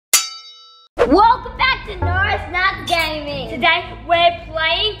Welcome back to Norris Nuts Gaming. Today we're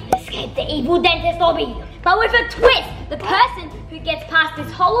playing Escape the Evil Dentist Obby. But with a twist, the person who gets past this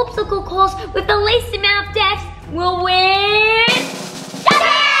whole obstacle course with the least amount of deaths will win.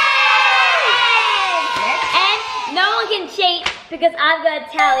 And no one can cheat because I've got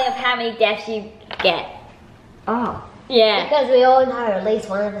a tally of how many deaths you get. Oh. Yeah. Because we all know at least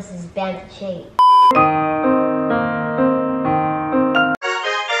one of us is bound to cheat.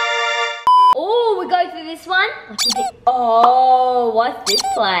 This one? Oh, what's this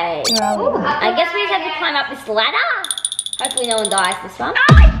place? I guess we just have to climb up this ladder. Hopefully no one dies this one.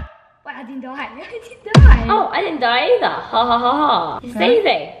 Wait, I didn't die. I didn't die. Oh, I didn't die either. Ha ha ha ha. It's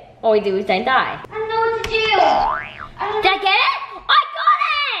easy. All we do is don't die. I don't know what to do. Did I get it? I got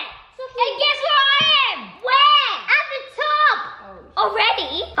it! And guess where I am? Where? At the top.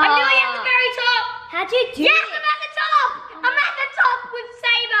 Already? I'm nearly at the very top. How'd you do Yes, it? I'm at the top. I'm at the top with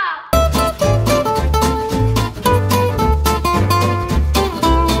Sabre.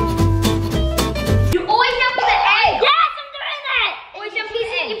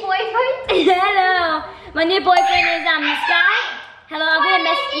 Hello, my new boyfriend is this guy. Hello, I'm gonna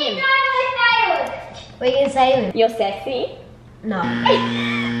message him. What are you gonna say to him? You're sexy. No.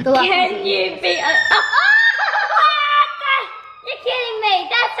 Can you be? You're kidding me.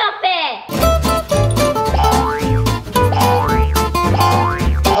 That's not fair.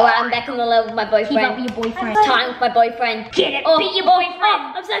 Alright, I'm back on the level with my boyfriend. Keep up with your boyfriend. Time with my boyfriend. Get it? Beat your boyfriend.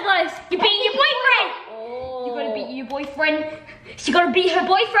 Oh, I'm so close. You beat your boyfriend. Oh. You gotta beat your boyfriend. She gotta beat her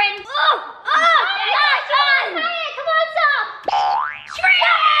boyfriend. Nice one! Come on, stop! I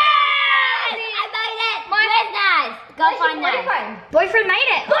made it! Where's Naz? Go find Naz. Boyfriend made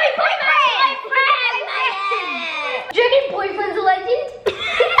it. Boyfriend! Do you reckon boyfriend's a legend? Wait,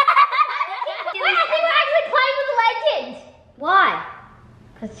 I think we're actually playing with a legend. Why?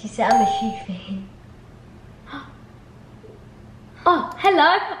 Because she said I'm a huge fan. Oh, hello.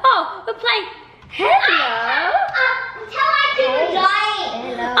 Oh, we're playing. Hello. Tell her people dying.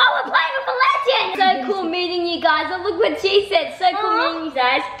 Hello. Oh, we're playing with a legend. So cool meeting you guys. Oh, look what she said. So cool meeting you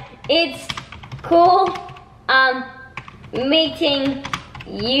guys. It's cool meeting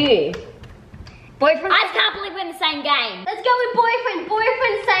you. Boyfriend. I just can't believe we're in the same game. Let's go with boyfriend.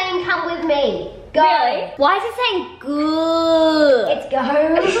 Boyfriend's saying come with me. Go. Really? Why is it saying good? Let's go.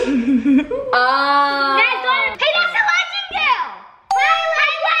 Oh. Hey, that's a legend girl. Hey,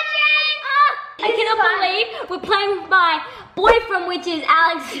 legend! I cannot believe we're playing with my boyfriend, which is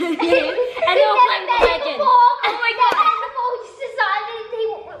Alex, and we're playing with legend. Oh my god. Before we just decided he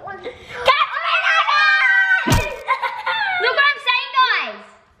wanted. Look what I'm saying, guys.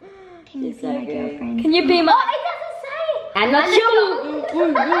 Can you She's so be my good. girlfriend? Can you be my? Oh, it doesn't say. I'm not sure.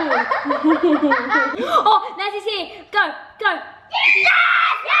 Oh, Naz is here. Go, go. Yes!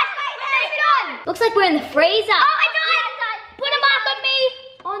 Looks like we're in the freezer. Oh, I died! Put a mark on me.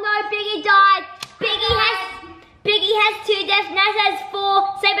 Oh no, Biggy died. Biggy has 2 deaths. Naz has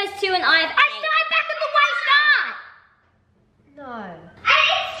 4. Sabre has 2, and I have 8. I started back at the way start. No.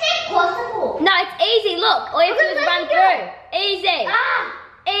 It's impossible. No, it's easy. Look, all you have to do is run through. Easy.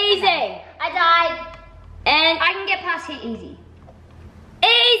 Easy. I died. And I can get past here easy.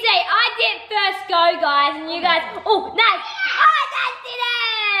 easy. I did first go, guys, and you guys. Oh, Naz. Oh, Naz did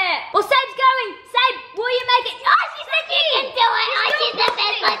it. Well, Sabe's going. Sabe, will you make it? Oh, she said you can do it. Oh, she's the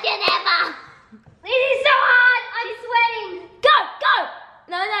best legend ever. This is so hard. I'm sweating. Go, go.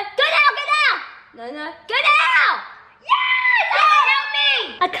 No, no. Go now, go now. No, no. Go now. Yes! Help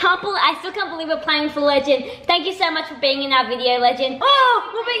me! I still can't believe we're playing for Legend. Thank you so much for being in our video, Legend. Oh,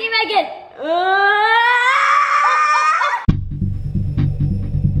 will Biggy make it?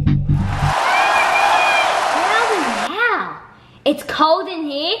 Wow. It's cold in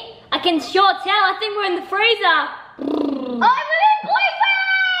here. I can sure tell. I think we're in the freezer. Oh, I'm with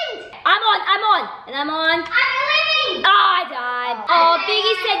boyfriend. I'm on, and I'm on. I'm living. Oh, I died. Oh,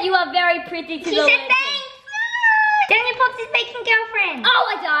 Biggy said you are very pretty to She the said Legend. thanks. Daniel Potts is making girlfriend. Oh,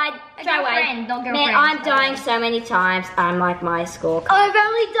 I died. Try away. Girlfriend, not girlfriend. Man, I'm dying so many times. I'm like my score. I've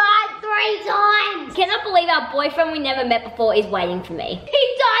only died 3 times. Cannot believe our boyfriend we never met before is waiting for me. He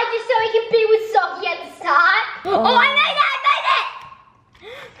died just so he could be with Sockie at the start. Oh, I made it! I made it!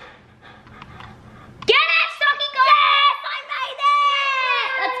 Get it, Sockie, go! Yes, I made it!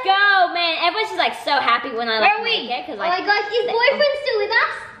 Let's go, man. Everyone's just like so happy when I Where are we? make it. Cause, Oh my like, gosh, his boyfriend's still with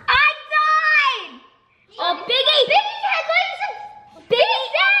us. I died! oh, Biggy! Biggy has like some Biggy!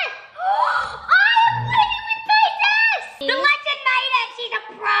 death. I am winning with 3 deaths. The legend made it! She's a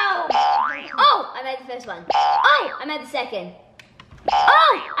pro! Oh, I made the first one. Oh, I made the second.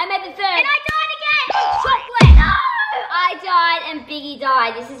 Oh, I made the third. And I died again! Chocolate! No! I I died and Biggy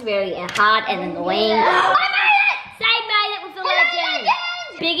died. This is really hard and annoying. I made it! Sabe made it with the legend.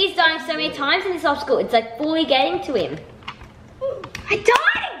 Biggy's dying so many times in this obstacle. It's like fully getting to him. I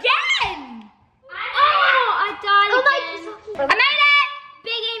died again! I died again. I made it!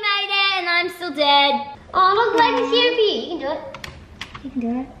 Biggy made it and I'm still dead. Oh, look, like it's here for you. You can do it. You can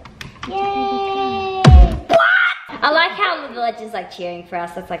do it. Yay! I like how the legend's like cheering for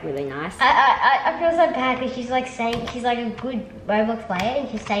us. That's like really nice. I feel so bad because she's like saying she's like a good Roblox player and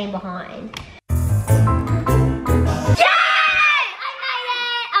she's staying behind.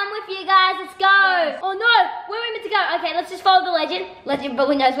 Let's go. Yes. Oh no, where are we meant to go? Okay, let's just follow the legend. Legend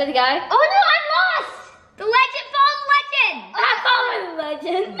probably knows where to go. Oh no, I'm lost. The legend, follow the legend. I'm following the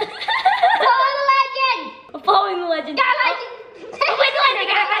legend. Follow the legend. I'm following the legend. Go legend. Follow the legend.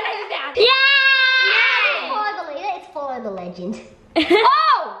 Go. Yeah. Follow the leader. It's follow the legend.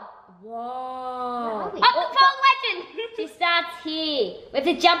 Oh. Whoa. Up the follow legend. She starts here. We have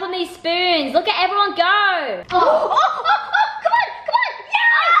to jump on these spoons. Look at everyone go. Oh, come on.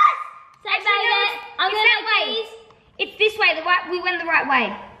 Actually, no, I'm going that way. It's this way. We went the right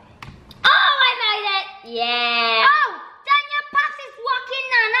way. Oh, I made it. Yeah. Oh, Daniel Puffs is walking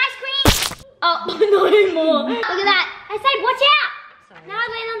on ice cream. Oh, no more. Look at that. I said, watch out. Sorry. Now I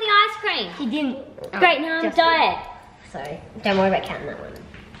land on the ice cream. He didn't. Great, now I'm dead. Sorry. Don't worry about counting that one.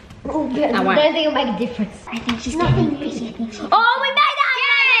 Oh, I won't. don't think it'll make a difference. I think she's getting busy. Oh, we made it.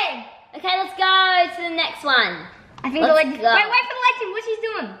 Yay. Okay, let's go to the next one. I think the legend. Wait for the legend. What she's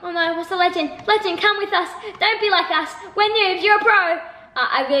doing? Oh no, what's the legend? Legend, come with us. Don't be like us. We're noobs. You're a pro.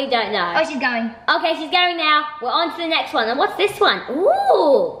 I really don't know. Oh, she's going. Okay, she's going now. We're on to the next one. And what's this one?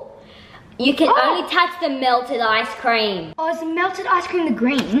 Ooh. You can only touch the melted ice cream. Oh, is the melted ice cream the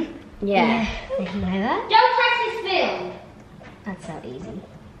green? Yeah. Did you know that? Don't touch the spoon. That's so easy.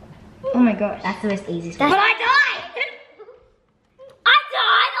 Oh my gosh. That's the most easiest one. But I died. I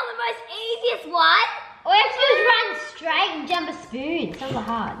died on the most easiest one. All you have to do is run straight and jump a spoon. It's not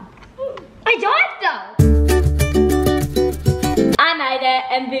hard. I died though. I made it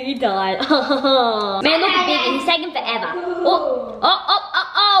and Biggy died. Man, look at Biggy. He's taking forever.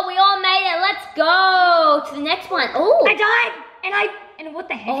 Oh, we all made it. Let's go to the next one. Oh. I died. And what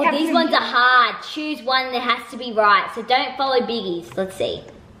the heck? Oh, these ones are hard. Choose one and it has to be right. So don't follow Biggy's. Let's see.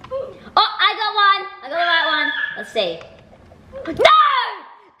 Oh, I got one. I got the right one. Let's see. No!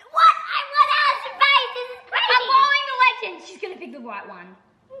 What? I went out of space. This is crazy. I'm following the legend. She's gonna pick the right one.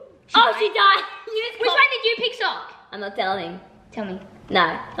 She died. Which one did you pick, Sock? I'm not telling. Tell me. No,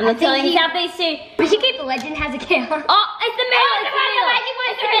 I'm not telling you. Count these two. We should keep the legend has a count. Oh, it's the middle.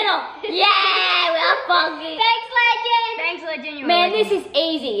 It's the middle. Yeah, we're funky. Thanks, legend. Thanks, legend. You're Man, a legend. this is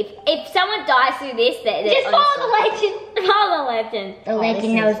easy. If someone dies through this, Just follow the legend. Follow the legend. The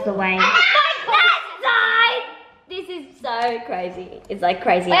legend knows the way. That died. This is so crazy. It's like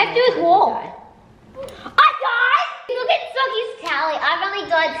crazy. All I have to do is walk. I died. Look at Sockie's tally. I've only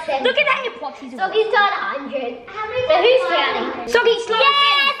died 7. Look at that, your proxies. Sockie's died 100. So who's counting? Socky, slow Yes,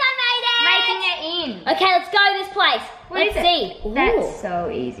 I made it. making it in. Okay, let's go to this place. Let's see. Ooh. That's so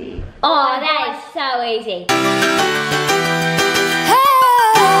easy. Oh, that is so easy.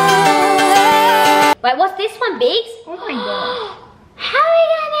 Wait, what's this one, Biggs? Oh my god. How are we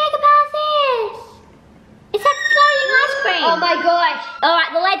gonna make it past this? It's like floating ice cream. Oh my gosh. All right,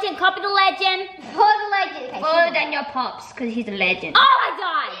 the legend. Copy the legend. Follow the legend. Okay, Follow Daniel Pops, because he's a legend. Oh, I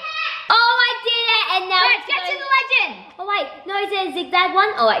died. Oh, I did it, and now Let's get to the legend. Oh wait, no, is it a zigzag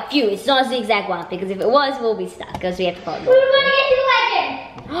one? Oh wait, phew, it's not a zigzag one because if it was, we'll be stuck because we have to follow. We're gonna get to the legend.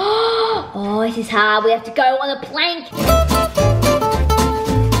 Oh, this is hard. We have to go on a plank.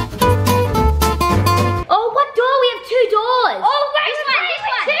 Oh, what door? We have 2 doors. Oh, wait, this one.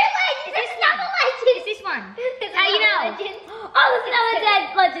 Two legends. There's another legend. It's this one. How you know? Oh, there's another dead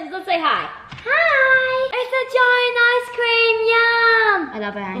legend. Let's say hi. Hi. It's a giant ice cream. Yum. I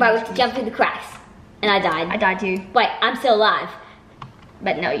love it. Right, we have to jump through the cracks. And I died. I died too. Wait, I'm still alive.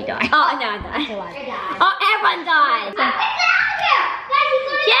 But no, you died. Oh, no, I died. Oh, everyone died.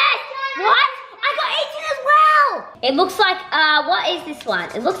 Yes! What? I got eaten as well! It looks like, what is this one?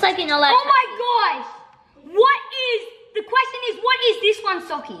 It looks like you're not allowed Oh my gosh! The question is, what is this one,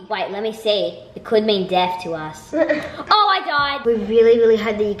 Sockie? Wait, let me see. It could mean death to us. Oh, I died. We really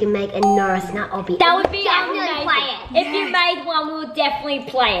hope that you can make a Norris Nut Obby. That would be definitely amazing. play it. If you made one, we would definitely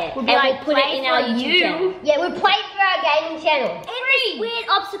play it. We'll And like, we'll put it play in our for YouTube you. channel. Yeah, we play it for our gaming channel. This weird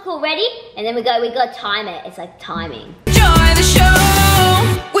obstacle, ready? And then we gotta time it. It's like timing. Join the show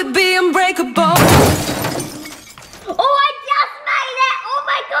with Be Unbreakable. Oh, I just made it! Oh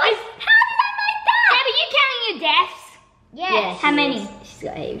my gosh! How did I make that? Are you counting your deaths? Yes. How many? She's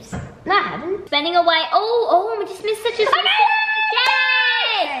got heaps. No, I haven't. Spending away. Oh, we just missed such a small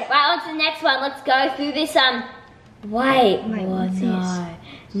on to the next one. Let's go through this. Wait, what's this?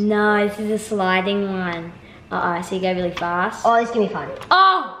 No, this is a sliding one. So you go really fast. Oh, this is gonna be fun.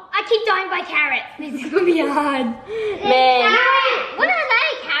 Oh, I keep dying by carrots. This is gonna be hard. Man. Carrots. What are they?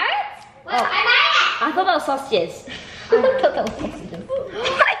 Carrots? Well, I made it. I thought that was sausages. I thought that was sausages.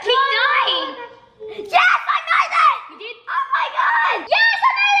 I keep dying. Yes, I made it. You did? Oh my god. Yes,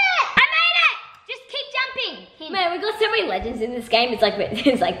 I made it. I made it. Just keep jumping. Man, we've got so many legends in this game. It's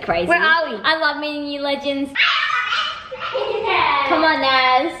like crazy. Where are we? I love meeting new legends. Come on,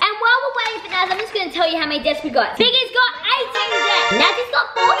 Naz. And while we're waiting for Naz, I'm just going to tell you how many deaths we got. Biggy's got 18 deaths. Naz's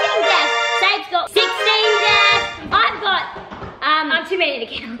got 14 deaths. Sabe's got 16 deaths. I've got, I'm too many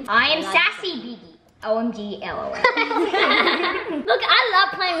to count. I am sassy Biggy. OMG LOL. Look, I love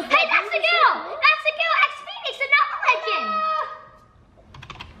playing with Hey, that's the girl. That's the girl, ex-Phoenix, another legend.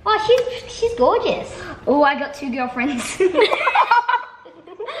 Oh, she's gorgeous. Oh, I got 2 girlfriends.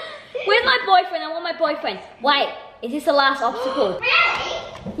 Where's my boyfriend? I want my boyfriend. Wait, is this the last obstacle? Really?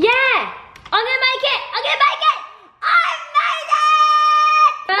 Yeah. I'm gonna make it. I'm gonna make it. I made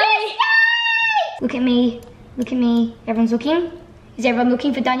it. Really? Look at me. Look at me. Everyone's looking? Is everyone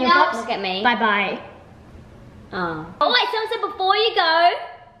looking for Daniel Pops? Look at me. Bye-bye. Oh. Oh wait, someone said before you go,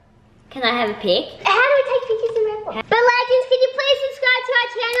 can I have a pic? How do we take pictures in Red Bull? But legends, can you please subscribe to our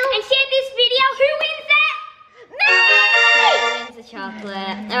channel? And share this video. Who wins that? Me! Who wins the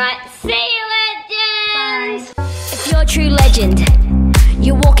chocolate? Alright, see you legends! Bye. If you're a true legend,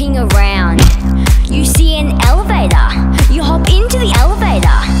 you're walking around. You see an elevator, you hop into the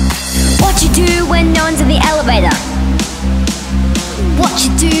elevator. What you do when no one's in the elevator? What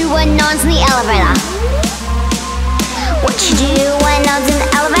you do when no one's in the elevator?